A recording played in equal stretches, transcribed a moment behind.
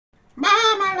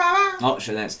Oh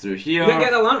shit, that's through here. You didn't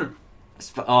get the lantern.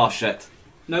 Oh shit.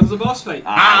 Now there's a boss fight.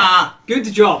 Good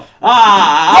job.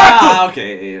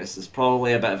 Okay, this is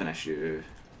probably a bit of an issue.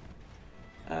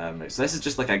 So this is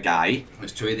just like a guy.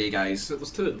 There's two of the guys.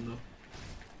 There's two of them though.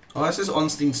 Oh, this is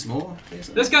Ornstein Small.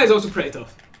 This guy's also pretty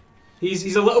tough.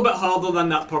 He's a little bit harder than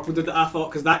that purple dude that I thought,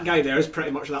 because that guy there is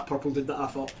pretty much that purple dude that I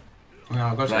thought.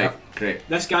 Oh, right, great.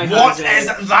 This guy has... What is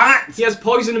that? He has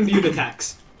poison imbue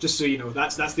attacks. Just so you know,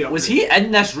 that's the upgrade. Was he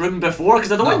in this room before?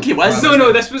 Because I don't think he was.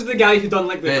 No, this was the guy who done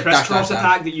like the crisscross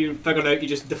attack that you figured out you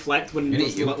just deflect when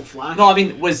there's a little flash. No, I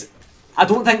mean, I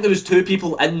don't think there was two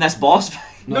people in this boss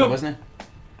fight. No, wasn't it?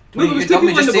 No, there was two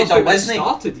people in the boss fight when it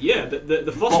started, yeah.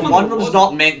 The first one... But one of them's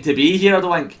not meant to be here, I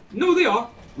don't think. No, they are.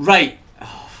 Right.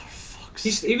 Oh, for fuck's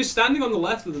sake. He was standing on the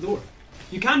left of the door.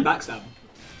 You can backstab him.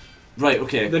 Right,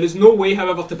 okay. There is no way,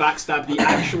 however, to backstab the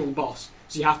actual boss.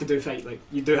 So you have to fight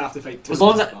two. As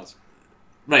long as it...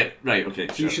 Right, okay.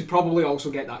 So you should probably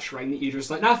also get that shrine that you're just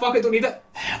like, nah, fuck it, don't need it.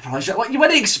 Probably should. What, you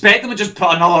wouldn't expect them to just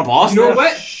put another boss there? You know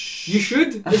what? You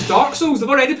should. It's Dark Souls. They've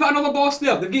already put another boss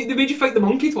there. They made you fight the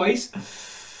monkey twice.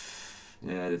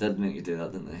 Yeah, they did make you do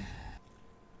that, didn't they?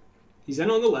 He's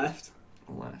in on the left.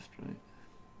 Left, right.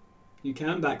 You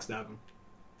can backstab him.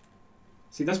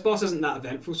 See, this boss isn't that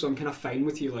eventful, so I'm kind of fine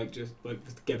with you, like, just like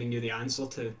giving you the answer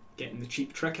to getting the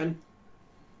cheap trick in.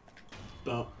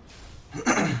 But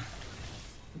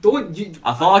don't you?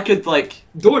 I thought I could like.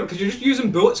 Don't, because you're just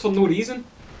using bullets for no reason.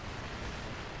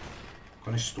 I'm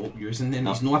gonna stop using them.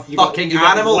 He's not a you fucking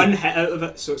got animal. One hit out of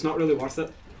it, so it's not really worth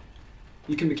it.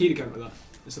 You can Makiri counter that.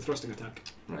 It's a thrusting attack.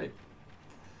 Right.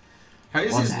 How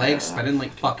is his legs spinning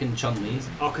like fucking Chun-Li's?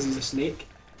 Oh, because he's a snake.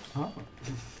 Oh.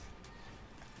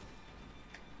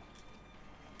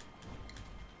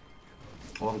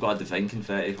 Oh, I've got a divine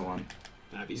confetti for one.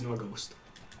 Nah, but he's not a ghost.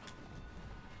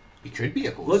 He could be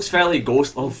a ghost. Looks fairly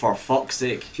ghost. Oh, for fuck's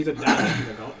sake! If you'd have dashed, you'd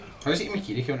have got that. How does he get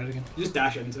Makiri counter again? You just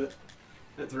dash into it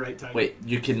at the right time. Wait,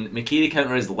 you can Makiri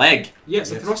counter his leg? Yeah,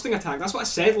 it's a thrusting attack. That's what I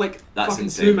said like That's fucking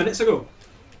insane. 2 minutes ago.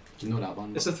 You know that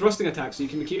one. It's a thrusting attack, so you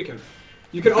can Makiri counter.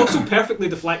 You can also perfectly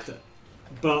deflect it,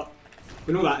 but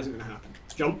we know that isn't going to happen.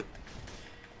 Jump.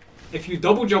 If you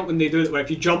double jump when they do it, where if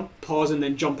you jump, pause, and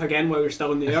then jump again while you're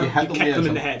still in the air, you kick them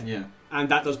in the head. Yeah. And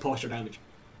that does posture damage.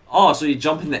 Oh, so you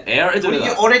jump in the air to do that?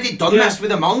 You already done this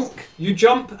with a monk? You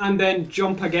jump and then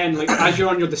jump again, like as you're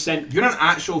on your descent. You're an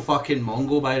actual fucking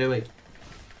Mongo, by the way.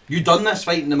 You done this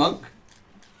fighting the monk?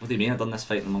 What do you mean I've done this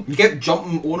fighting the monk? You kept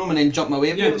jumping on him and then jumping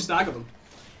away. Yeah, to stagger them.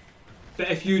 But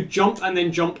if you jump and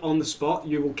then jump on the spot,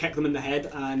 you will kick them in the head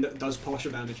and it does posture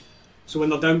damage. So when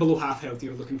they're down below half health,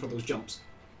 you're looking for those jumps.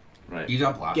 Right. He's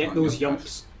a black Get man, those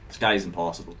yumps. This guy's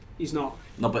impossible. He's not.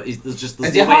 No, but there's no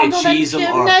way to cheese him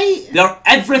or...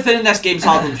 Everything in this game's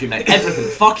harder than Fume Knight. Everything.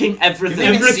 Fucking everything.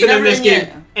 Everything in this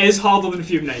game is harder than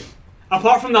Fume Knight.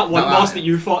 Apart from that one boss that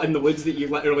you fought in the woods that you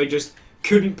literally just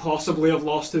couldn't possibly have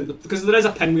lost to. Because there is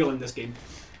a pinwheel in this game.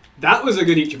 That was a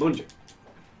good Ichimonji.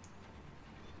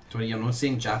 So you're not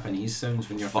saying Japanese sounds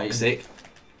when you're fighting? Fuck's sake.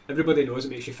 Everybody knows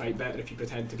it makes you fight better if you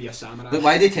pretend to be a samurai. But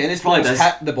why do tennis players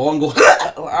hit the ball and go like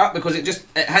that? Because it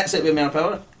hits it with more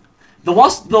power? The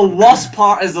worst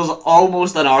part is there's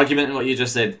almost an argument in what you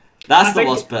just said. That's the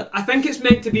worst bit. I think it's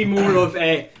meant to be more of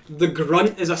the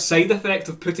grunt is a side effect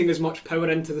of putting as much power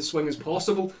into the swing as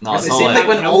possible. No, it's the same like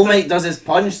when All Might does his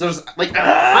punch, there's like...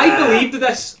 I believed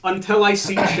this until I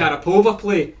seen Sharapova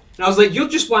play. And I was like, you're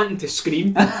just wanting to scream.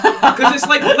 Because it's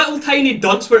like a little tiny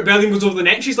dunce where it barely goes over the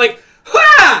net. She's like,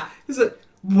 ha! It's like,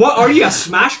 what, are you a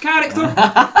Smash character?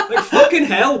 Like, fucking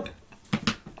hell.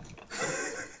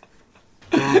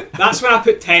 That's when I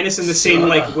put tennis in the same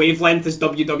like wavelength as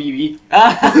WWE.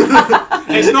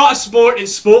 It's not a sport,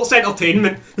 it's sports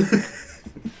entertainment.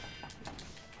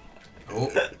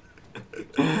 Oh.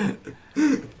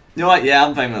 You know what? Yeah,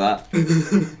 I'm fine with that.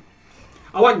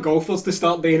 I want golfers to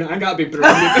start doing it. I gotta be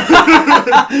brilliant.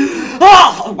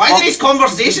 Oh, why do these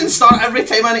conversations start every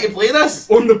time I need to play this?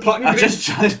 On the putting green. I just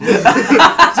tried.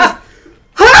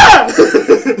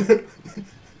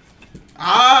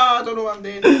 I don't know what I'm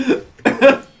doing.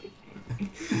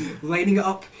 Lining it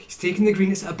up. He's taking the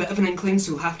green. It's at a bit of an incline,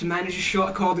 so he'll have to manage his shot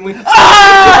accordingly.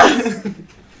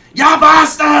 Ya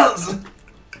bastards!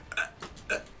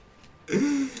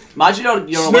 Imagine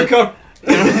you're Snooker.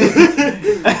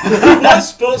 What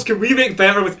sports can we make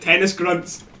better with tennis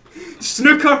grunts?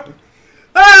 Snooker.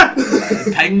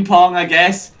 Ping pong, I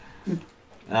guess.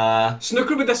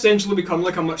 Snooker would essentially become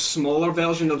like a much smaller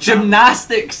version of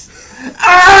gymnastics.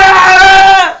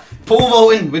 Pole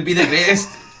vaulting would be the greatest.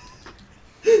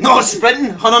 No,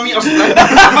 sprinting, 100 metre sprint.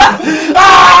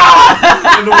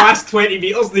 In the last 20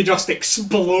 metres, they just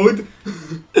explode.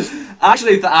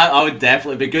 Actually, I would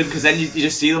definitely be good because then you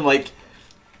just see them like.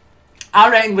 I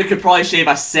reckon we could probably shave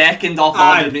a second off the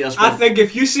 100 metre sprint. I think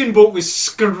if Usain Bolt was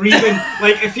screaming,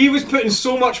 like if he was putting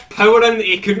so much power in that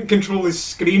he couldn't control his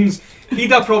screams,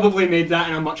 he'd have probably made that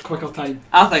in a much quicker time.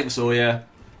 I think so, yeah.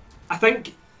 I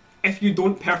think if you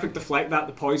don't perfect deflect that,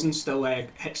 the poison still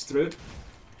hits through it.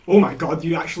 Oh my god,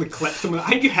 you actually clipped him. I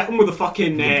think you hit him with the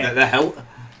fucking... the hilt?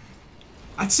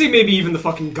 I'd say maybe even the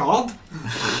fucking guard.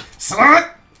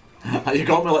 Slut! You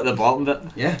got me like the bottom bit.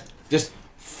 Yeah, just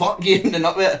fuck you in the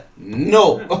nut bit.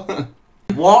 No!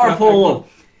 Water polo!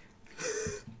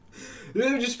 It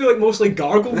would just feel like mostly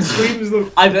gargle screams though.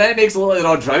 I bet it makes it look like they're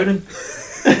all drowning.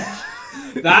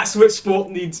 That's what sport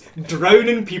needs.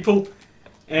 Drowning people.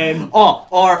 Normal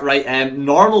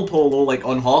polo, like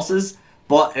on horses,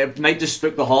 but it might just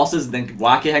spook the horses and then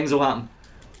wacky things will happen.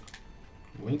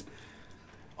 Wait.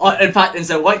 In fact,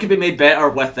 instead, what could be made better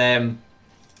with tennis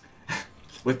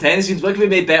teams? What could be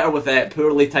made better with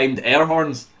poorly timed air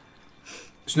horns?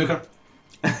 Snooker.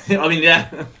 I mean, yeah.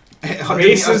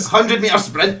 100 metre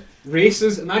sprint.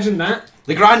 Races, imagine that.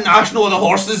 The Grand National of the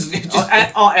horses.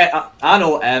 I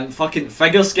know, fucking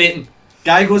figure skating.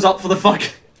 Guy goes up for the fuck.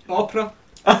 Opera.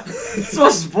 It's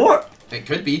not a sport. It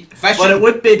could be. Fishing. But it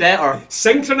would be better.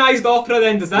 Synchronised opera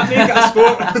then, does that make it a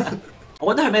sport? I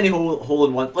wonder how many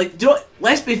hole-in-one... Like, do you know what?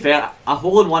 Let's be fair, a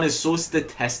hole-in-one is so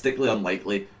statistically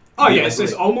unlikely. Oh yes,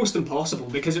 it's almost impossible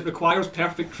because it requires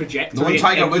perfect trajectory. No one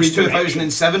Tiger Woods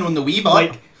 2007 on the Wii, but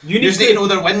like, you just need to know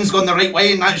their wind's gone the right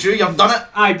way and that's you, you've done it.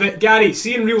 Aye, but Gary,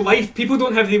 see in real life, people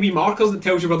don't have the wee markers that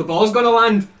tells you where the ball's gonna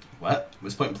land. What?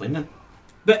 What's the point in playing then?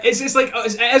 But it's like,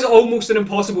 it is almost an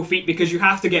impossible feat because you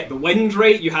have to get the wind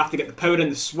right, you have to get the power in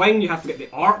the swing, you have to get the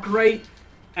arc right,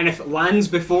 and if it lands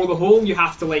before the hole, you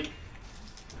have to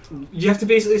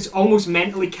basically almost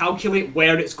mentally calculate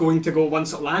where it's going to go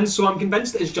once it lands. So I'm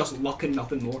convinced it's just luck and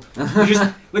nothing more.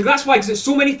 That's why, because it's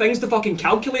so many things to fucking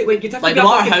calculate. Like you'd have to no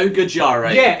matter how good you are,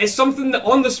 right? Yeah, it's something that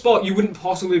on the spot you wouldn't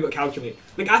possibly be able to calculate.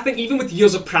 Like I think even with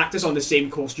years of practice on the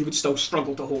same course, you would still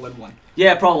struggle to hole in one.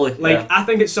 Yeah, probably. Like I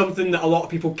think it's something that a lot of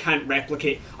people can't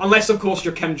replicate, unless of course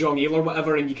you're Kim Jong-il or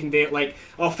whatever, and you can do it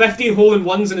 15 hole in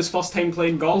ones in his first time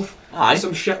playing golf. Aye.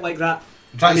 Some shit like that.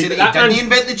 I'm trying to say that he didn't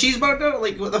invent the cheeseburger?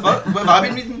 Like, what the fuck? What have I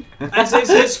been reading?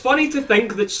 It's funny to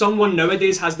think that someone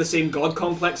nowadays has the same god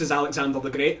complex as Alexander the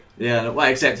Great. Yeah, well,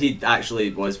 except he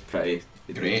actually was pretty...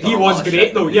 Great. He was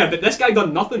great though, yeah, but this guy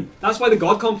done nothing. That's why the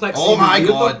god complex... Oh my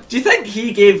god. Do you think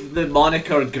he gave the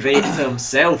moniker Great to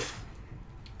himself?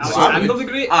 Alexander the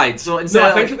Great? Aye, so instead No,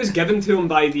 I think it was given to him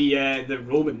by the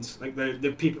Romans, like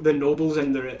the people, the nobles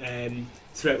and the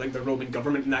throughout like the Roman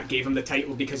government, and that gave him the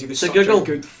title because he was such a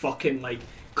good fucking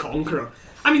conqueror.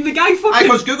 I mean, the guy fucking...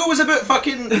 Because Google was about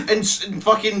fucking in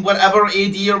fucking whatever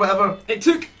AD or whatever. It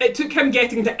took him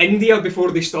getting to India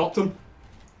before they stopped him.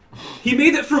 He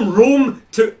made it from Rome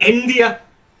to India.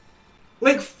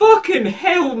 Like fucking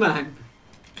hell, man.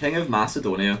 King of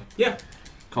Macedonia. Yeah.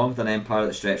 Conquered an empire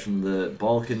that stretched from the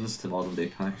Balkans to modern-day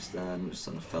Pakistan, which was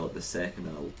son of Philip II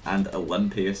and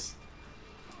Olympias.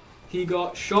 He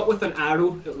got shot with an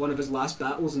arrow at one of his last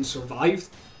battles and survived,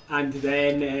 and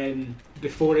then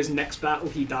before his next battle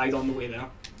he died on the way there.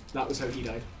 That was how he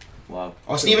died. Wow.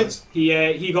 Oh, Stevens!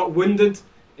 He got wounded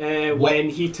when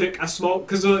he took a small...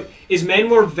 Because his men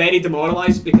were very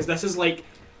demoralised because this is like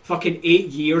fucking 8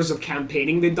 years of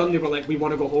campaigning they'd done. They were like, we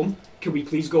want to go home. Can we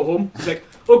please go home? He's like,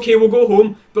 okay, we'll go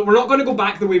home, but we're not going to go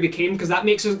back the way we came because that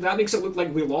makes it look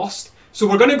like we lost. So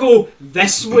we're going to go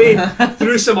this way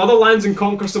through some other lands and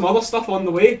conquer some other stuff on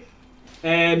the way.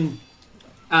 And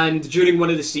during one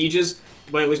of the sieges,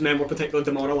 while his men were particularly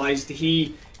demoralised,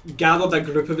 he gathered a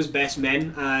group of his best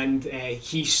men and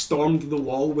he stormed the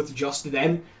wall with just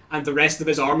them. And the rest of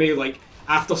his army,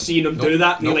 after seeing him do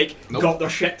that, they got their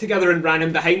shit together and ran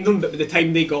in behind them. But by the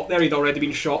time they got there, he'd already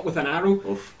been shot with an arrow.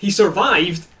 Oof. He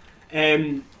survived.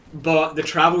 But the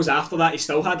travels after that, he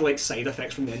still had side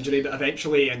effects from the injury, but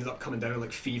eventually he ended up coming down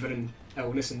with fever and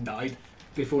illness and died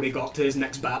before he got to his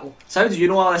next battle. So how do you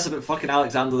know all this about fucking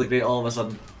Alexander the Great all of a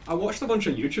sudden? I watched a bunch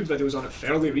of YouTube videos on it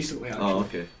fairly recently, actually. Oh,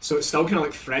 okay. So it's still kind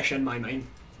of fresh in my mind.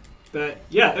 But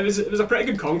yeah, it was a pretty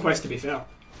good conquest, to be fair.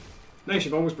 Nice,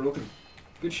 you've almost broken.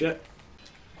 Good shit.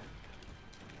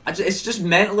 It's just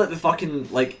mental that the fucking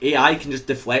AI can just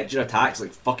deflect your attacks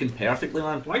fucking perfectly,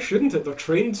 man. Why shouldn't it? They're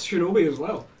trained shinobi as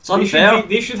well. It's unfair.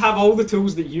 They should have all the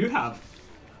tools that you have.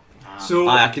 So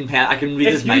I can read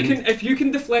his mind. If you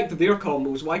can deflect their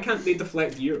combos, why can't they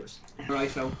deflect yours? Alright,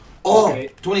 Phil. Oh,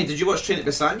 Tony, did you watch Train to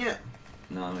Busan yet?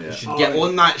 No, yeah. You should get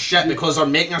on that shit because they're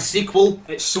making a sequel.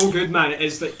 It's so good, man. It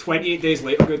is 28 days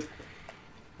later good.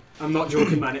 I'm not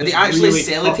joking, man. And they actually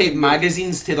sellotape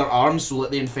magazines to their arms so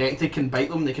that the infected can bite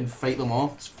them, they can fight them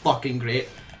off. It's fucking great.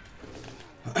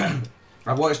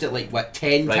 I've watched it like, what,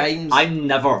 10 times? I'm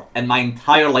never in my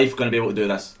entire life going to be able to do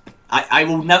this. I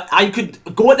will never. I could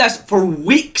go at this for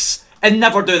weeks and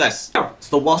never do this. It's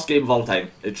the worst game of all time.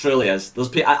 It truly is. There's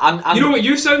I'm You know what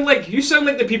you sound like? You sound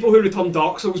like the people who returned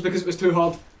Dark Souls because it was too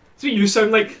hard. That's what you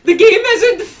sound like. The game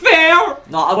isn't fair!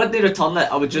 No, I wouldn't return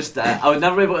it. I would just, I would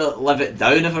never be able to live it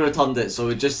down if I returned it, so it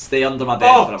would just stay under my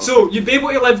bed forever. So you'd be able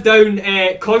to live down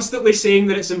constantly saying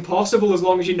that it's impossible as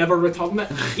long as you never return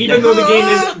it. Even though the game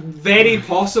is very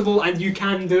possible and you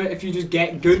can do it if you just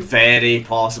get good. Very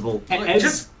possible. It is.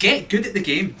 Just get good at the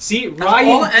game. See, That's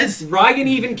all it is. Ryan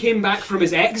even came back from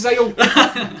his exile.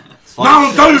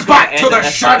 Now go back to the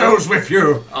shadows with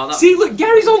you! See, look,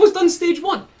 Gary's almost done stage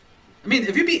 1. I mean,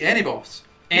 if you beat any boss,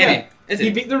 is He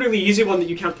it? beat the really easy one that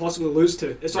you can't possibly lose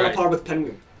to. It's on a Right. par with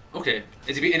Pinwheel. Okay.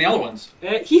 Has he beat any other ones?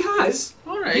 He has.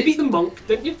 Alright. You beat the monk,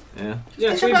 didn't you? Yeah.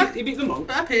 Yeah, so he beat the A monk.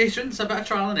 bit of patience, a bit of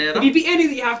trial and error. If you beat any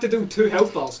that you have to do 2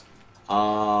 health bars.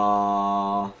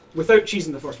 Without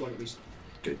cheesing the first one at least.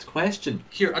 Good question.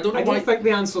 Here, I don't know I why. don't think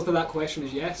the answer to that question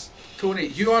is yes. Tony,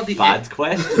 you are the Bad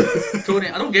question. Tony,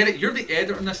 I don't get it. You're the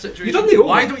editor in this situation. You done the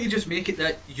Why ogre. don't you just make it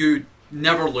that you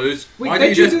never lose? Wait, Why don't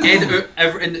you did you just do edit out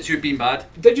everything that's you being bad?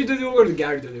 Did you do the ogre or did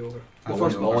Gary do the ogre? The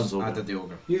first ogre. boss. I did the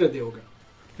ogre. You did the ogre.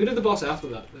 Who did the boss after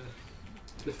that?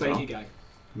 The fighty guy.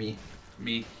 Me.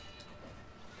 Me.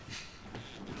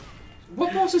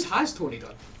 What bosses has Tony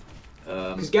done?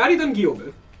 Because Um, Gary done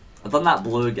Gyobu. I've done that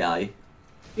blue guy.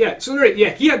 Yeah, so right, yeah,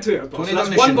 he had 2 health bars. Tony So that's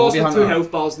done the one boss Shinobi with 2 Hunter.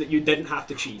 health bars that you didn't have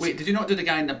to cheese. Wait, did you not do the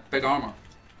guy in the big armour?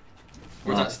 Or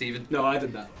was No. that Stephen? No, I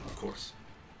did that. Of course.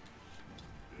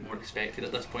 More expected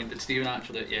at this point. Did Stephen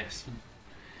actually do it? Yes.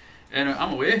 Anyway,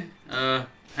 I'm away. How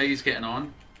he's getting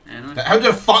on? Anyway. How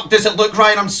the fuck does it look,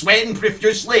 Ryan? I'm sweating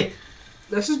profusely.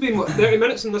 This has been, what, 30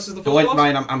 minutes and this is the first Don't, boss?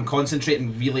 Ryan, I'm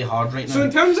concentrating really hard right now. So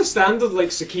in terms of standard, like,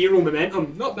 Sekiro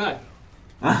momentum, not bad.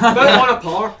 About on a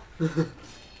par.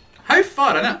 How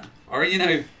far in it are you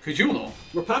now? Because you'll know.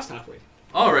 We're past halfway.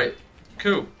 Alright,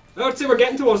 cool. I would say we're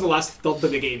getting towards the last third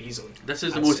of the game easily. This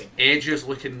is the I'd most say. edgiest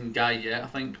looking guy yet, I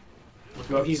think.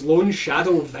 Well, he's Lone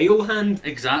Shadow Vile Hand.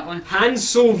 Exactly. Hand's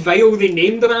so vile they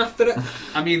named him after it.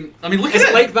 I mean, look Is at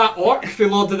it it. like that orc for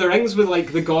Lord of the Rings with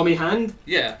like the gaumy hand?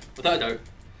 Yeah, without a doubt.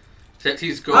 Except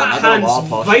he's got. Ah, I don't know Hands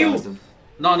what vile. them.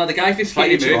 No, the guy for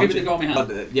Scary Movie with the gummy hand.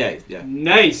 But, yeah.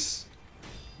 Nice.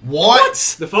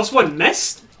 What? The first one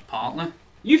missed? Apparently.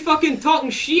 You fucking talking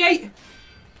shit?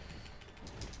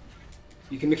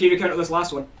 You can Makiri counter this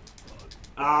last one.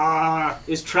 Ah,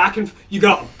 is tracking. You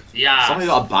got him. Yeah. Somebody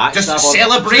got a backstab Just on-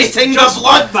 celebrating Just the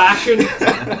blood!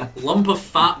 fashion. Lump of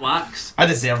fat wax. I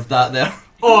deserved that there.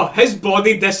 Oh, his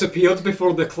body disappeared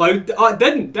before the cloud. Oh, it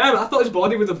didn't. Damn, I thought his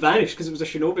body would have vanished because it was a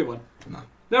shinobi one. No.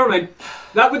 Never mind.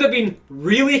 That would have been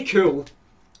really cool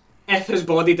if his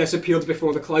body disappeared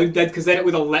before the cloud did, because then it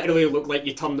would have literally looked like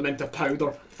you turned him into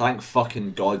powder. Thank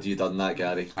fucking God you done that,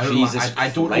 Gary. I don't, know, Jesus I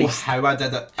don't know Christ. how I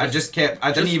did it.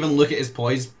 I didn't even look at his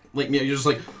poise. Like me, you're just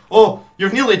like, oh,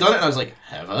 you've nearly done it. And I was like,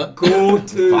 have it? Go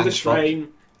to the Thanks, shrine.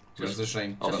 Where's the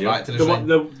shrine? Oh, Go yeah. back to the The, shrine.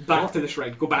 the back to the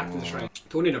shrine. Go back to the shrine.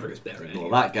 Tony never gets better at Well,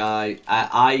 it. that guy,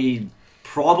 I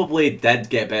probably did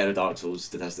get better at Dark Souls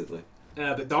statistically.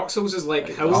 But Dark Souls is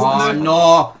like, how Oh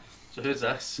no! So who's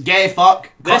this? Gay fuck!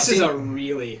 This is Cutscene. a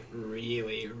really,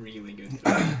 really, really good film.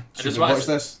 I Should just we want watch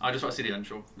this? I just want to see the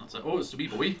intro. That's it. Oh, it's the wee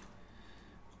boy.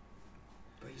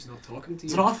 But he's not talking to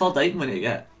Is you. there not a third item when you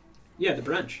get? Yeah, the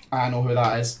branch. I know who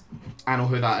that is. I know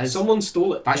who that is. Someone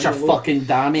stole it. That's your Down the road. fucking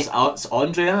dammy. It's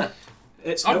Andre in it.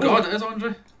 It's Oh Ilya. god, it is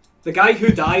Andre. The guy who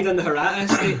died in the Hirata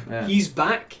estate, Yeah. he's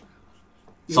back.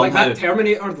 He's Somehow. like that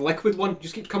Terminator, the liquid one,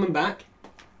 just keeps coming back.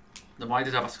 Then why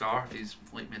does he have a scar if he's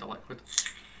like made of liquid?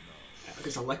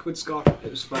 It's a liquid scar. It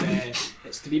was for,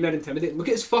 it's to be more intimidating. Look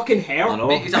at his fucking hair. I know.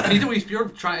 Mate, he's a pedo, you're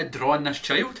trying to draw on this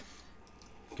child.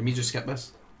 Can we just skip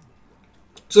this?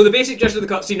 So the basic gist of the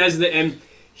cutscene is that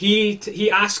he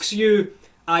asks you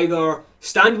either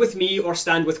stand with me or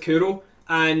stand with Kuro,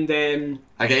 and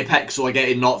I get to pick, so I get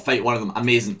to not fight one of them.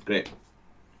 Amazing, great.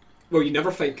 well, you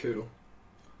never fight Kuro.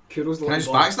 Kuro's the Can I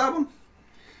little just boy. backstab him?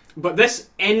 But this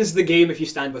ends the game if you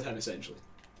stand with him, essentially.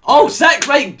 Oh, sick,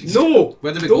 right! No,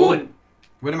 Where do we don't. go?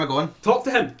 Where am I going? Talk to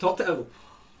him. Talk to Evil.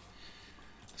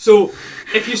 So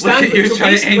if you stand Look at you so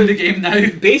trying to end the basically- game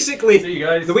now. Basically, See you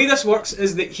guys. the way this works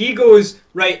is that he goes,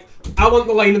 right, I want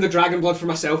the line of the dragon blood for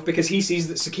myself because he sees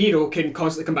that Sekiro can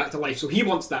constantly come back to life, so he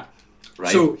wants that.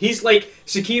 Right. So he's like,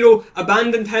 Sekiro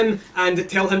abandoned him and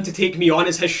tell him to take me on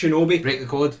as his shinobi. Break the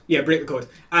code. Yeah, break the code.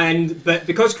 But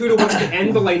because Kuro wants to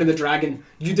end the line of the dragon,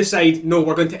 you decide, no,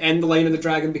 we're going to end the line of the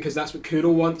dragon because that's what Kuro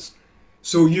wants.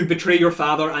 So you betray your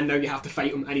father and now you have to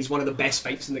fight him, and he's one of the best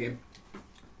fights in the game.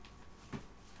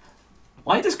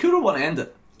 Why does Kuro want to end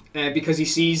it? Because he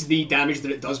sees the damage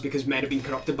that it does because men have been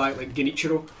corrupted by it, like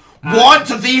Genichiro. What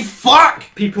the fuck?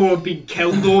 People have been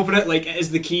killed over it, like it is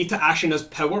the key to Ashina's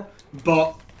power,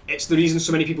 but it's the reason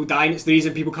so many people die, and it's the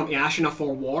reason people come to Ashina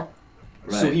for war.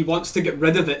 Right. So he wants to get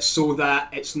rid of it so that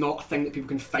it's not a thing that people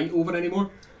can fight over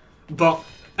anymore. But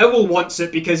Owl wants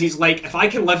it because he's like, if I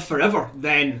can live forever,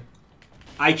 then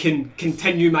I can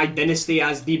continue my dynasty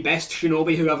as the best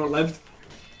shinobi who ever lived.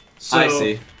 So I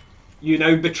see. You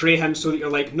now betray him so that you're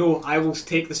like, no, I will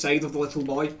take the side of the little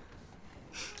boy.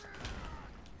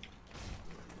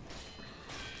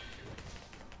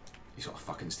 He's got a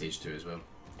fucking stage 2 as well.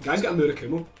 The guy's got a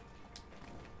Murakumo.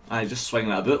 I just swing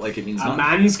that about like it means A nothing.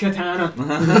 man's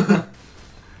katana.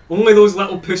 Only those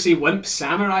little pussy wimp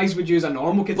samurais would use a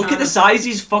normal katana. Look at the size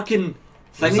he's fucking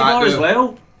thingy that bar as do?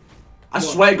 well. I What?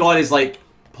 swear to God, his like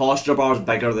posture bar's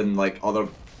bigger than like other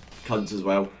cunts as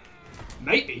well.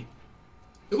 Might be.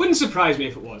 It wouldn't surprise me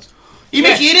if it was. He Yeah.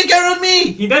 made it on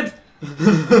me! He did.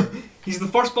 He's the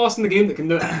first boss in the game that can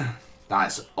do it.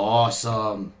 That's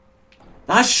awesome.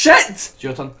 That's shit! It's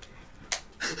your turn.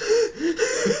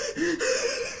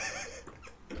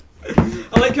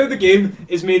 I like how the game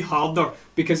is made harder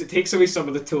because it takes away some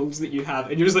of the tools that you have,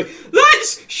 and you're just like,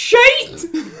 that's shite!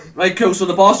 Right, cool. So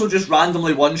the boss will just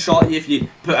randomly one-shot you if you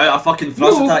put out a fucking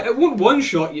thrust No, attack. it won't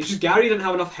one-shot you, it's just Gary didn't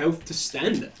have enough health to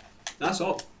stand it. That's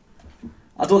all.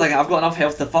 I don't think I've got enough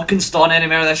health to fucking stun any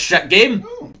more of this shit game.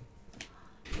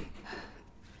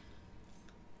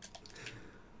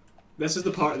 This is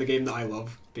the part of the game that I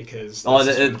love, because... Oh,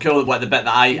 this is cool. What the bit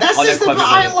that I This is the bit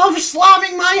I unequivocally- love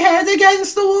slamming my head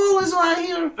against the wall as well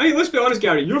here. I mean, let's be honest,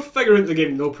 Gary, you're figuring out the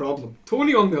game no problem.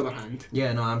 Tony, on the other hand,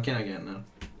 Yeah, no, I'm kinda getting there.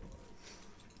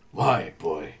 Why,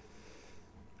 boy?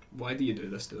 why do you do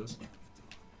this to us?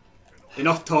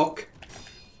 Enough talk.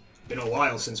 Been a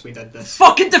while since we did this.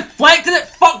 Fucking deflected it.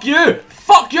 Fuck you.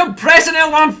 Fuck you. I'm pressing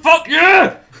L1. Fuck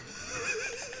you.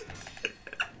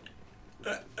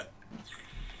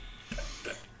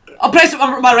 I'll press it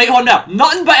with my right hand there.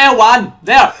 Nothing but L1.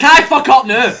 There. Can I fuck up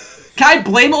now? Can I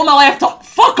blame it on my left hand?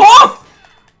 Fuck off!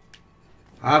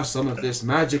 Have some of this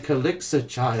magic elixir,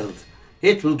 child.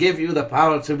 It will give you the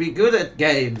power to be good at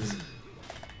games.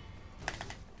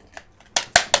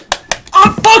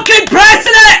 I'm fucking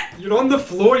pressing it! You're on the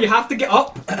floor, you have to get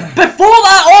up. Before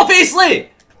that, obviously!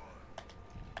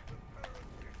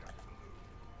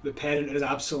 The parent is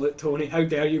absolute, Tony. How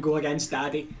dare you go against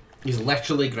Daddy? He's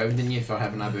literally grounding you for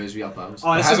having a booze with your pals.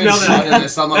 Oh, this For is having more than fun in a, the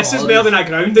summer this is holidays. more than a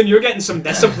grounding. You're getting some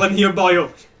discipline here,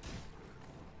 boyo.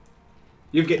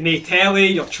 You've got nae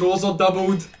telly, your chores are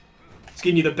doubled. He's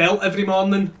giving you the belt every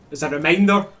morning as a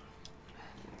reminder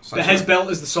that his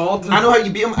belt is the sword. I know how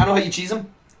you beat him. I know how you cheese him.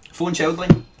 Phone child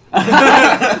line.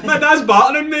 My dad's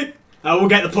battering me. I will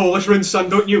get the Polish rune, son,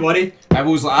 don't you worry. I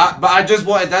was like that, but I just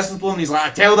wanted discipline. He's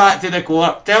like, tell that to the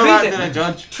court. Tell that to the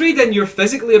judge. Trade in your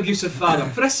physically abusive father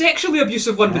for a sexually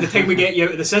abusive one by the time we get you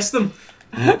out of the system.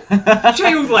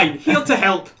 Child line, here to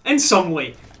help, in some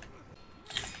way.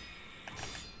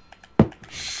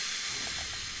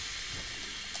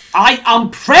 I am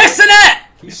pressing it!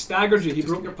 He staggered you, he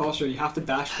broke your posture, you have to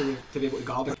dash to be able to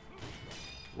guard him.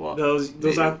 What?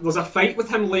 There's a fight with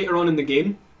him later on in the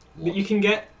game that you can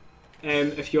get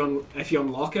if you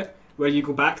unlock it, where you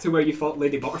go back to where you fought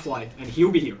Lady Butterfly, and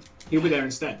he'll be here. He'll be there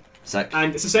instead. Sick.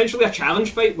 And it's essentially a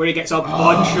challenge fight where he gets a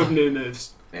bunch of new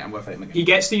moves. Yeah, I'm gonna fight him again. He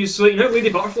gets to use, so you know Lady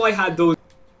Butterfly had those,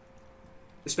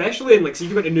 especially in like, see if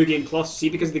you got to New Game Plus, see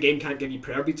because the game can't give you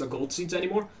prayer beads or gold seeds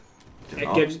anymore. It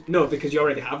not? gives, no, because you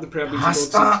already have the prayer beads and Ah, gold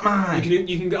stop, seeds. man.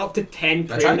 You can get up to 10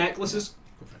 That's prayer right. necklaces.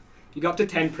 You got up to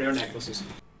 10 prayer necklaces.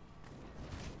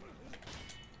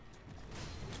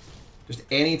 Just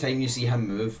any time you see him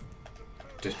move,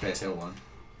 just press L1.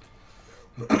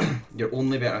 You're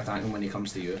only better attacking when he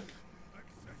comes to you.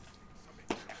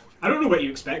 I don't know what you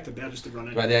expected there just to run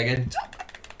in. Right there again.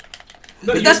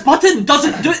 No, But you- this button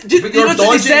doesn't do. But You you're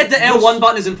know, they said dodging- the L1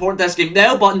 button is important in this game. The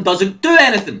L button doesn't do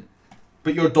anything.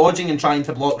 But you're dodging and trying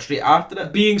to block straight after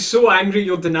it. being so angry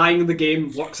you're denying the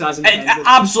game works as It intended.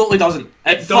 absolutely doesn't.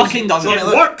 It fucking doesn't. It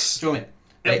works. Show me.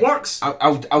 It works.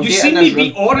 I'll You get seen in me this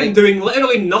beat room. Orin Right. doing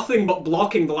literally nothing but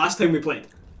blocking the last time we played.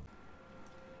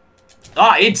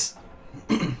 Ah, it's.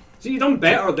 So you've done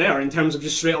better there in terms of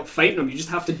just straight up fighting them. You just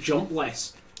have to jump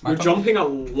less. You're Okay. jumping a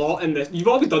lot in this. You've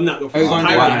always done that though. For How you the going to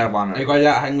do entire that? game. one, How you going to do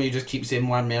that thing where you just keep saying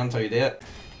one man until you do it?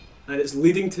 and it's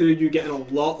leading to you getting a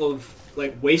lot of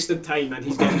like wasted time, and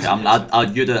he's getting.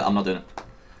 You do it. I'm not doing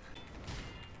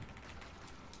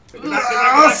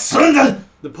it.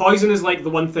 The poison is like the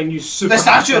one thing you super The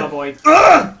have statue! to avoid.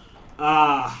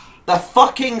 The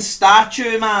fucking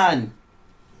statue, man!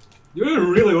 You're doing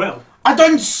really well. I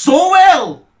done so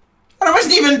well! And I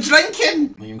wasn't even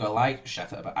drinking! Well, you got to lie?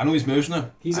 Shit it a bit. I know his moves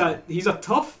now. He's a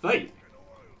tough fight.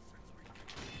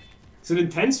 It's an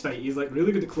intense fight. He's like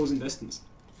really good at closing distance.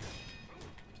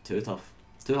 Too tough.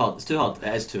 It's too hard. It's too hard.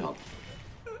 It is too hard.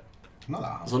 Not that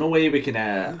hard. There's no way we can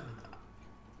end.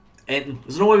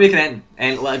 There's no way we can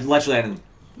end literally anything.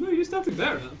 No, you started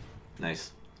better, man.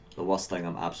 Nice. The worst thing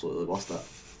I'm absolutely worst at.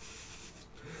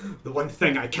 The one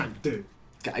thing I can't do.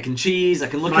 I can cheese. I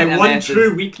can look My at one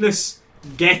true weakness: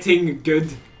 getting good.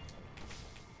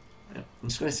 Yeah, I'm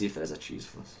just gonna see if there's a cheese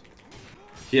for us.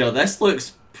 Here, this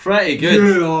looks pretty good.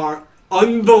 You are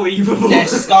unbelievable.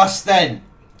 Disgusting!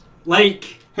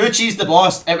 Like. Who cheesed the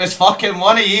boss? It was fucking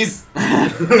one of yous!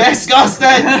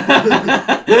 Disgusting!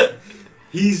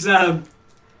 He's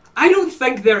I don't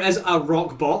think there is a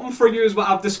rock bottom for you, is what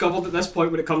I've discovered at this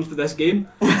point when it comes to this game.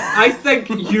 I think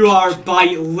you are by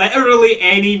literally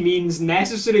any means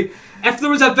necessary. If there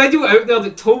was a video out there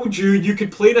that told you you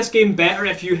could play this game better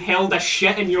if you held a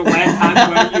shit in your left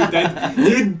hand when you did,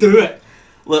 you'd do it.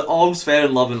 Look, all's fair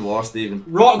in love and war, Stephen.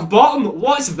 Rock bottom?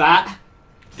 What's that?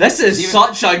 This is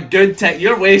such a good tech.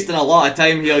 You're wasting a lot of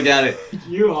time here, Gary.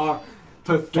 You are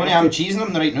pathetic. Tony, I'm cheesing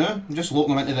them right now. I'm just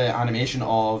looking them into the animation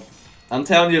of... I'm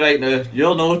telling you right now,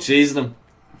 you're no cheesing him.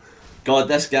 God,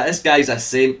 this guy's a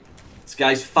saint. This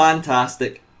guy's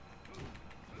fantastic.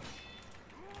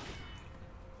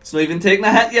 It's not even taking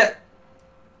a hit yet.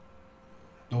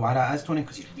 No, why that is, Tony?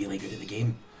 Because he's really good at the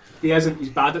game. He isn't. He's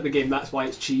bad at the game. That's why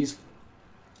it's cheese.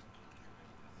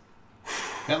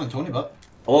 Better than Tony, but...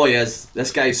 Oh yes,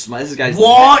 this guy's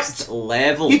What? next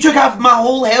level. He took off my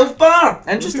whole health bar!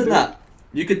 Interesting that.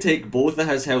 You could take both of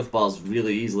his health bars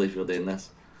really easily if you're doing this.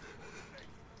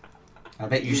 I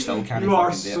bet you still can't. You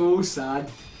are so sad.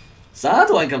 Sad? I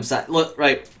don't think I'm sad. Look,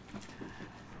 right.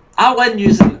 I win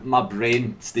using my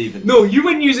brain, Stephen. No, you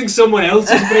went using someone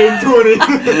else's brain, Tony.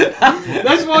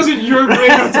 This wasn't your brain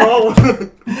at all.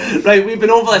 Right, we've been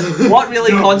over this. What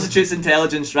really constitutes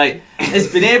intelligence, right,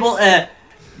 is being able to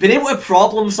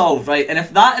problem solve, right? And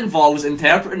if that involves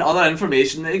interpreting other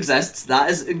information that exists,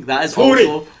 that is Tony,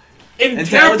 also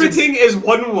interpreting is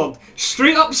one word.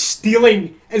 Straight up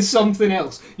stealing is something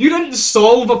else. You didn't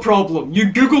solve a problem.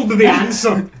 You googled the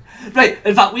answer. Right.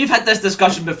 In fact, we've had this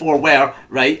discussion before where,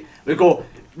 right, we go,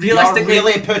 realistically, you're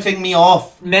really putting me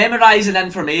off. Memorising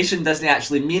information doesn't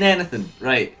actually mean anything,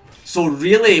 right? So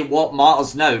really what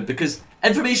matters now, because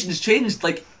information has changed,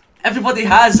 like, everybody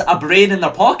has a brain in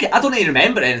their pocket. I don't need to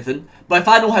remember anything, but if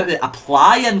I know how to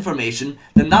apply information,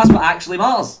 then that's what actually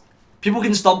matters. People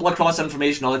can stumble across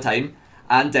information all the time,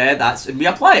 and we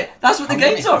apply it. That's what the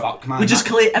games are. We just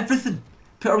collate everything,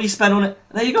 put a wee spin on it,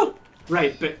 and there you go.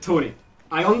 Right, but Tony,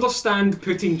 I understand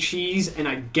putting cheese in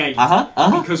a guide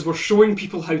because we're showing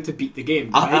people how to beat the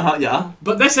game, right? Yeah.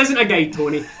 But this isn't a guide,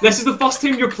 Tony. This is the first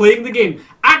time you're playing the game.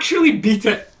 Actually beat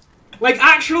it. Like,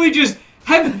 actually just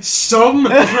have some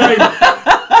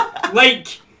pride.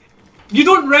 Like, you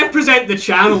don't represent the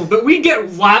channel, but we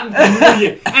get lapped into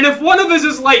you. And if one of us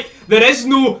is like, there is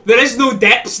no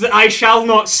depths that I shall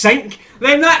not sink,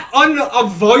 then that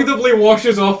unavoidably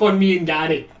washes off on me and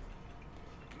Gary.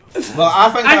 Well, I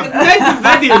think And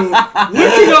mid-video,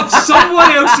 looking up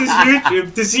someone else's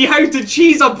YouTube to see how to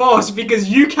cheese a boss because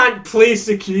you can't play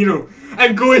Sekiro,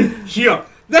 and going, here,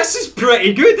 this is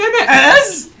pretty good, isn't it? It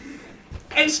is!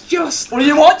 It's just... Were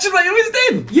you watching what he was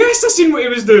doing? Yes, I seen what he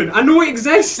was doing. I know it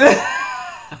exists.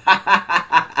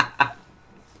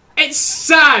 It's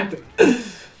sad.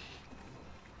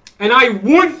 And I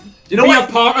won't be a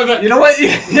part of it. You know what?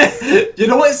 You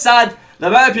know what's sad? The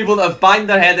amount of people that have banged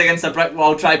their head against a brick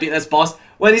wall trying to beat this boss,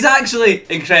 when he's actually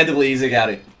incredibly easy,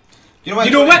 Gary. You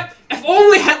know what? If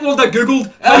only Hitler had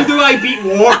googled, how do I beat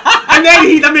war? And then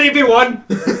he'd have maybe won.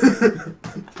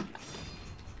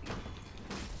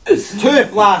 2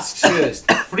 flasks used,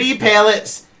 3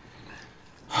 pellets.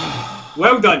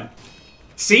 Well done.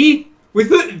 See?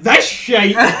 Without this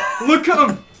shite, look at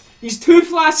him. He's 2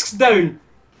 flasks down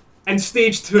in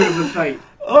stage 2 of the fight.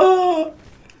 Oh.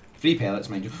 3 pellets,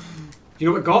 mind you. You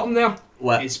know what got him there?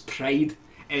 What? His pride,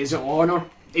 his honour,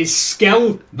 his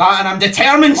skill. That, and I'm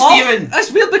determined, Stephen!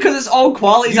 That's weird because it's all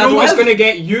qualities. You know what's going to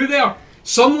get you there?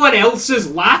 Someone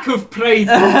else's lack of pride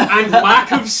and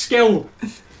lack of skill,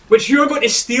 which you're going to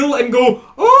steal and go,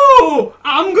 oh,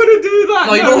 I'm going to do that.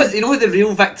 No, you know what the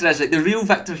real victor is? Like, the real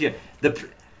victor here,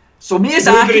 So moving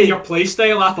Miyazaki, your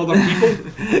playstyle off other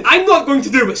people. I'm not going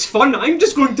to do what's fun. I'm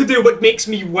just going to do what makes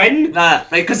me win. nah,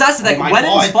 right? Because that's the thing. my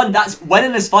Winning's God. fun.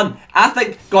 Winning is fun. I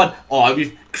think, God,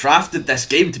 we've crafted this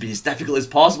game to be as difficult as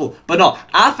possible. But no,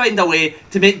 I find a way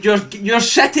to make your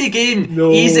shitty game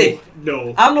easy.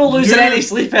 No. I'm not losing any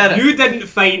sleep at it. You didn't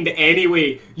find any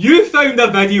way. You found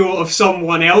a video of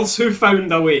someone else who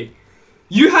found a way.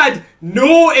 You had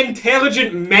no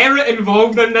intelligent merit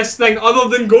involved in this thing other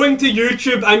than going to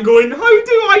YouTube and going, how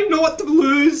do I not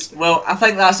lose? Well, I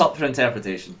think that's up for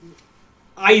interpretation.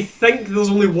 I think there's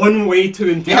only one way to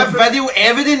You have interpret. video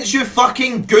evidence, you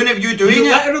fucking goon, of you doing You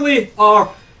it. literally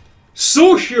are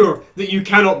so sure that you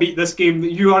cannot beat this game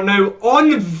that you are now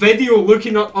on video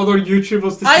looking at other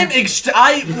YouTubers to see.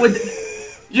 I would.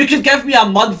 You could give me a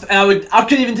month and I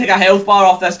couldn't even take a health bar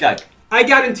off this guy. I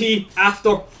guarantee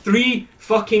after 3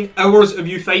 fucking hours of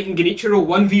you fighting Genichiro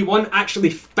 1v1, actually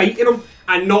fighting him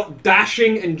and not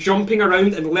dashing and jumping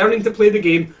around and learning to play the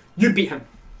game, you beat him.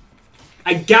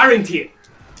 I guarantee it.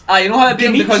 You know how I beat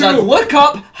him? Because I'd Genichiro. look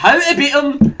up how to beat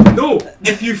him. No,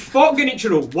 if you fought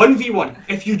Genichiro 1v1,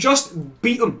 if you just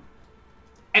beat him,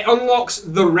 it unlocks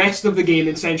the rest of the game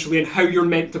essentially and how you're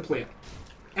meant to play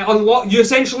it. You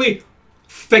essentially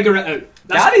figure it out.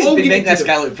 That's Gary's all been you making need to this do.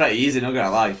 guy look pretty easy, not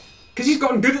gonna lie. Because he's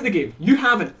gotten good at the game. You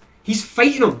haven't. He's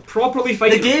fighting him, properly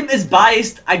fighting The him. game is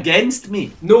biased against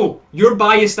me. No, you're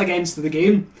biased against the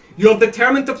game. You're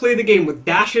determined to play the game with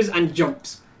dashes and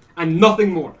jumps, and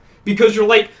nothing more. Because you're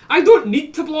like, I don't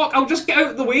need to block, I'll just get out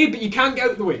of the way, but you can't get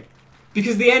out of the way.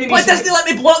 Because the enemies... Why doesn't he let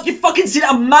me block? You fucking seen it,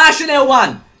 I'm mashing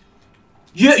L1.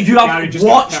 You Gary, have just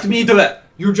watched get me do it.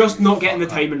 You're just not getting the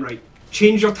timing right.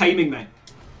 Change your timing then.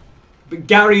 But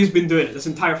Gary has been doing it this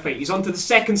entire fight. He's on to the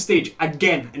second stage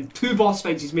again. In 2 boss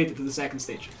fights, he's made it to the second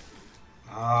stage.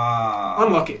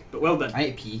 Unlucky, but well done. I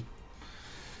need to pee.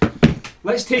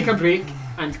 Let's take a break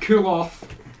and cool off,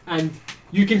 and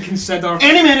you can consider...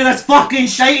 Any minute that's fucking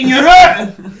shite and you're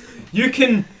out! You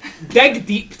can dig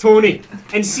deep, Tony,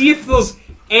 and see if there's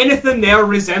anything there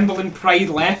resembling Pride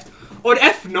left. Or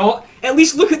if not, at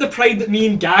least look at the Pride that me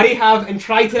and Gary have and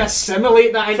try to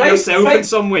assimilate that into yourself in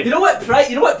some way. You know what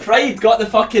Pride got the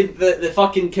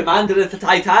fucking commander of the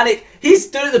Titanic? He's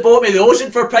down at the bottom of the ocean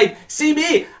for Pride. See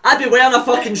me, I'd be wearing a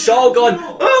fucking shawl going,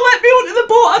 oh, let me onto the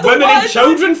boat, I don't Women want and to.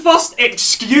 children first,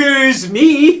 excuse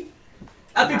me.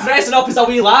 I'd be dressing up as a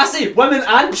wee lassie, women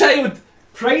and child.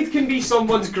 Pride can be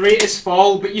someone's greatest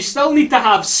fall, but you still need to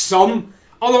have some.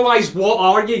 Otherwise, what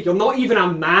are you? You're not even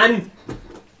a man.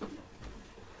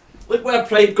 Look where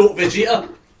Pride got Vegeta.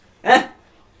 Eh?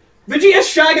 Vegeta's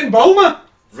shagging Bulma.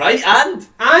 Right,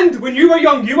 And when you were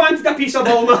young, you wanted a piece of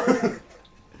Bulma.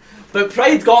 but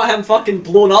Pride got him fucking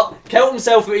blown up, killed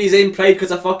himself with his own pride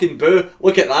because of fucking Boo.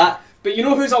 Look at that. But you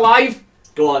know who's alive?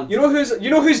 Go on. You know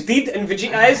who's dead and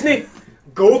Vegeta isn't he?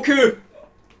 Goku.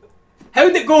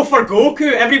 How'd it go for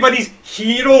Goku? Everybody's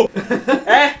hero.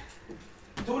 Eh?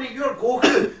 Tony, you're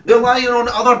Goku. Relying on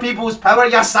other people's power,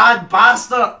 you sad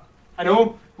bastard. I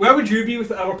know. Where would you be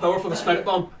with our power for the Spirit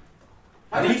Bomb?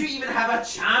 How would you even have a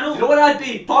channel? You know what I'd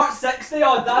be? Part 60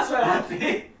 odd, that's where I'd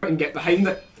be. And get behind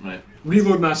it. Right.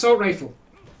 Reload my assault rifle.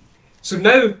 So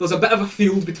now there's a bit of a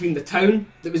field between the town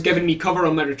that was giving me cover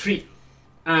on my retreat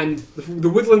and the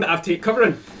woodland that I've taken cover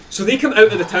in. So they come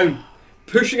out of the town,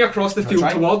 pushing across the field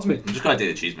try. towards me. I'm just gonna do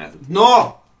the cheese method.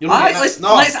 No! You're not Alright, getting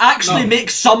let's it. actually No. make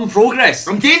some progress.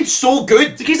 I'm doing so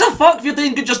good! Who gives a fuck if you're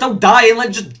doing good, just still die and like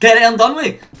just get it and done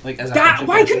with. Like, as That,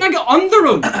 why couldn't I get under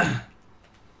him?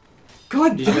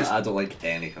 God damn. I don't like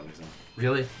any country song.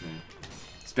 Really?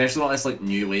 Especially not this like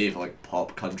new wave like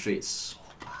pop country. It's so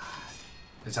bad.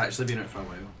 It's actually been out for a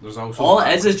while. There's also... All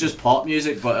it is just pop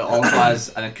music, but it also has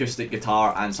an acoustic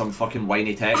guitar and some fucking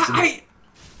whiny text.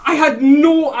 I had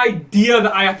no idea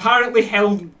that I apparently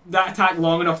held that attack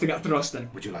long enough to get a thrust in.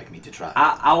 Would you like me to try?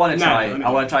 I want to Nah, try. no.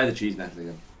 I want to try the cheese method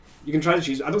again. You can try to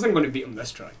choose. I don't think I'm going to beat him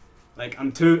this try. Like,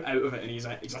 I'm too out of it and he's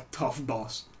a tough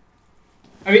boss.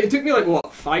 I mean, it took me like,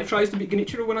 what, 5 tries to beat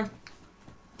Genichiro when I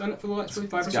done it for the last 5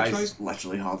 or 6 This tries? guy's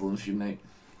literally harder than Fume Knight.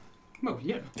 Well,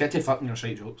 yeah. Get to fucking your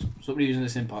shite jokes. Stop reusing the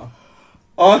same part.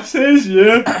 Oh, says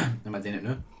yeah. Am I doing it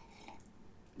now?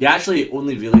 You actually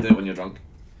only really do it when you're drunk.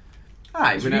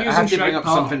 Aye, He's when I reusing have to bring shite up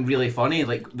part. something really funny,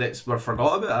 like, that's we're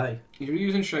forgot about, aye. He's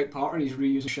reusing shite part and he's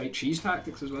reusing shite cheese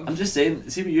tactics as well. I'm just saying,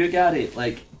 see with you, Gary,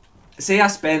 like, say I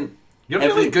spent... You're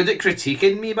really good at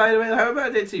critiquing me, by the way. How about I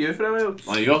did to you for a while?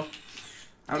 On you go.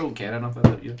 I don't care enough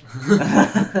about you.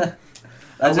 That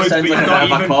just would, sounds but like a you're not bit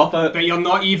of a even- cop out. But you're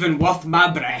not even worth my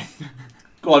breath.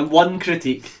 Go on, one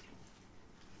critique.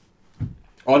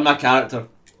 On my character.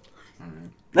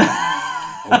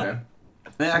 Okay.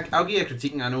 I'll give you a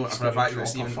critique, and I know for a fact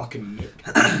that fucking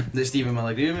nuke. that Stephen will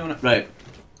agree with me on it. Right.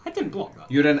 I didn't block that.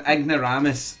 You're an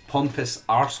ignoramus, pompous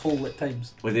arsehole at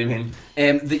times. What do you mean?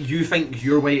 That you think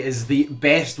your way is the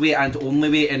best way and only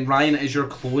way, and Ryan is your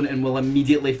clone and will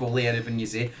immediately follow anything you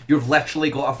say. You've literally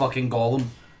got a fucking golem.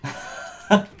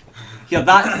 Yeah,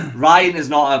 that Ryan is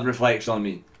not a reflection on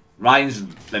me. Ryan's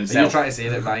So himself. you're trying to say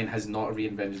that Ryan has not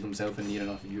reinvented himself in near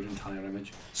enough of your entire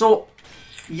image. So,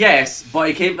 yes, but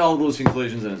he came to all those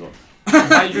conclusions in his own.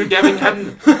 Are you giving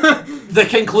him the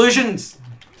conclusions?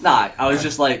 Nah, I was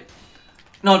just like,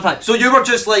 no, in fact, So you were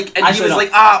just like, and Actually, he was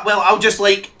no. like, well, I'll just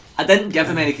like. I didn't give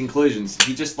him any conclusions.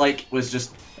 He just like was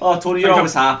just, oh, Tony, you're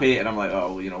always happy, and I'm like,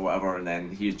 oh, well, you know, whatever. And then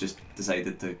he just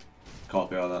decided to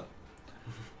copy all that.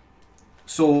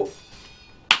 So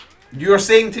you're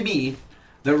saying to me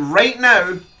that right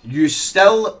now you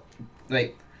still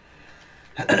right.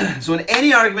 So in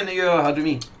any argument that you ever had with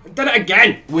me, I did it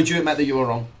again! would you admit that you were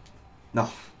wrong? No.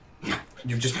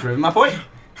 You've just proven my point.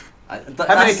 How many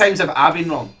That's- times have I been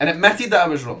wrong and admitted that I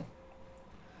was wrong?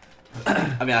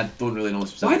 I mean, I don't really know Why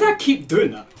specifically. do I keep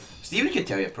doing that? Stephen could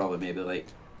tell you probably maybe like,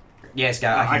 yes,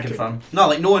 Gary, I I can could. confirm. No,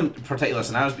 like no one particular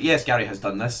scenarios, but yes, Gary has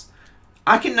done this.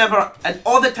 I can never, and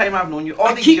all the time I've known you, all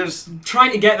I the keep years.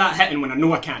 trying to get that hitting when I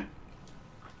know I can.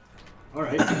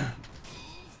 Alright.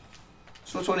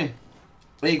 So Tony,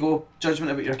 there you go.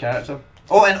 Judgment about your character.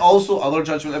 Oh, and also other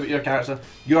judgment about your character.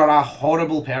 You are a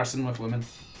horrible person with women.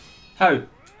 How?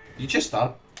 You just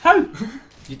are. How?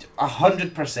 You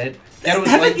 100%. Girls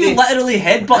Haven't like you me. literally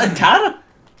headbutted Cara?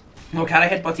 No, Cara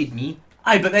headbutted me.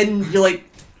 Aye, but then you like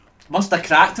must have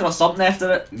cracked her or something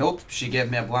after it. Nope. She gave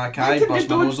me a black I eye, didn't burst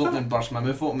my do nose that. open, and burst my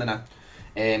mouth open,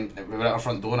 and we were at her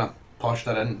front door, and I pushed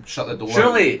her in, shut the door.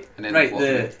 Surely, and then right? walked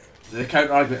away. The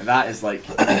counter argument to that is like,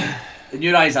 in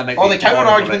your eyes, I might. Oh, be the counter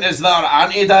horrible, argument right? is that our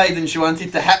auntie died and she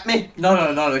wanted to hit me.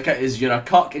 No. The is you're a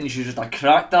cuck and you should just have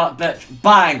cracked that bitch.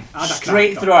 Bang! I'd have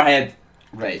Straight cracked through her head.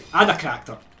 Right. I'd have cracked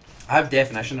her. I have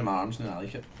definition in my arms now. I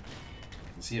like it.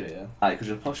 I can see it. Yeah. Aye, because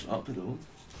you're pushing up with the load.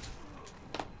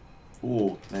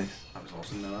 Oh, nice. That was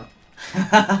awesome. Now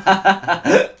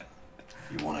that.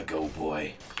 You wanna go,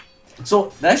 boy?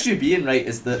 So the issue being right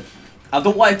is that I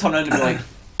don't want to turn around and be like,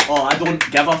 oh, I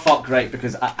don't give a fuck, right?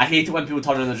 Because I hate it when people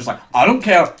turn around and they're just like, I don't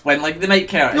care, when like they might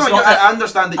care. No, It's not I that-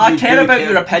 understand that I you care do about care.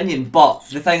 your opinion, but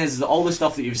the thing is that all the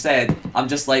stuff that you've said, I'm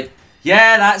just like,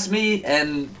 yeah, that's me,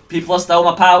 and people are still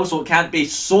my pals, so it can't be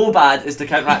so bad as to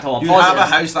counteract all my You have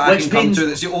positives. a house that I which can come means- to.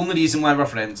 That's the only reason why we're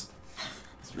friends.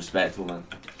 It's respectful, man.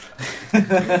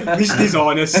 At least he's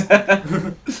honest.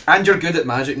 And you're good at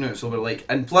magic now, so we're like,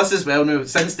 and plus as well now,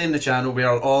 since staying the channel, we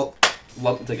are all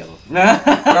lumped together. we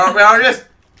are just.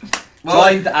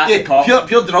 Well, Joined at the cock.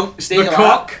 pure drunk, staying The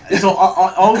alive. cock. So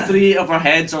all three of our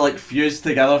heads are like fused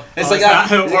together. It's Oh, like is that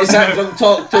how it It's works? that drunk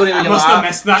talk, Tony. When I you're must like, have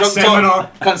missed that drunk seminar.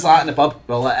 Talk, cunts like that in the pub.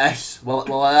 Well, like this. Well, like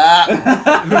that.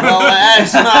 well, like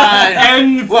this,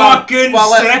 man. Fucking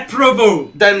well, separable.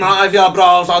 Down my of your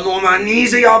bras. I know my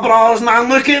knees of your bras, man.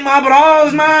 Look at my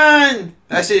bras, man.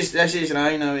 This is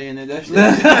Ryan away in the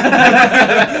distance.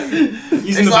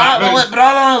 He's in It's the like, well, background. like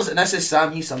brothers, and this is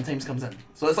Sam. He sometimes comes in,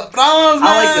 so it's like brothers, man.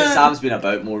 I like that Sam's been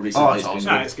about more recently. Oh, it's It's been awesome.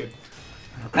 Nah, good. it's good.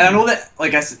 And I know that,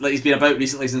 like like he's been about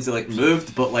recently since he like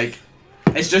moved, but like,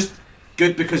 it's just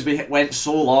good because we went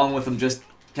so long with him just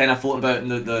kind of floating about in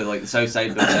the like the south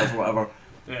side by himself or whatever.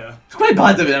 Yeah. It's quite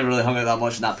bad that we never really hung out that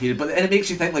much in that period, but and it makes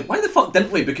you think like, why the fuck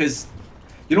didn't we? Because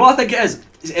you know what I think it is.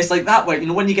 It's like that where you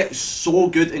know when you get so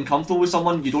good and comfortable with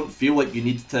someone, you don't feel like you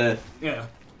need to. Yeah.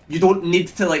 You don't need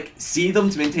to like see them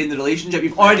to maintain the relationship.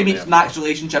 You've already made Max's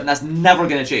relationship, and that's never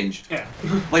gonna change. Yeah.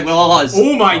 Like with all us.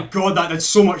 Oh my god, that did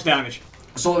so much damage.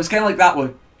 So it was kind of like that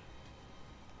one.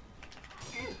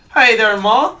 Hey there,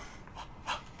 Ma.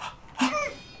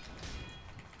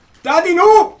 Daddy,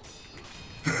 no!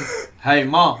 Hey,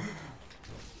 Ma.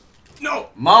 No!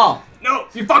 Ma. No!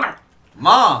 You fucker!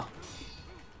 Ma.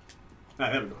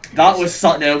 Right, there we go. That was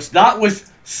something else. That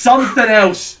was something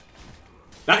else.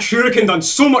 That shuriken done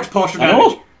so much posture I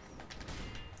damage. know.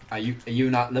 Are you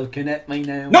not looking at me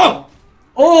now? No!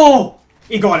 Oh!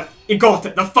 He got it. He got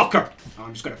it. The fucker. Oh,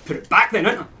 I'm just gonna put it back then,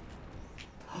 ain't I?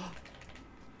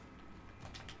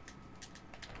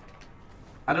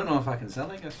 I don't know if I can sell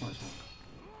it this much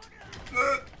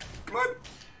more. Come on.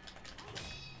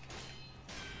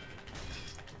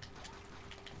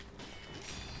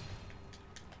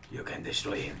 You can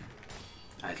destroy him.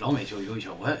 As long as you use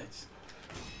your words.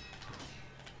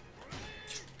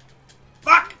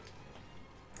 Fuck!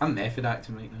 I'm method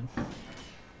acting right now.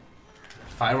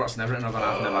 Fireworks and everything are going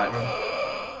off in the background.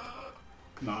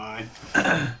 Come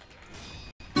on.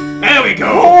 There we go!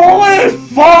 Holy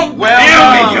fuck! Well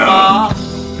There we done, go! Ma.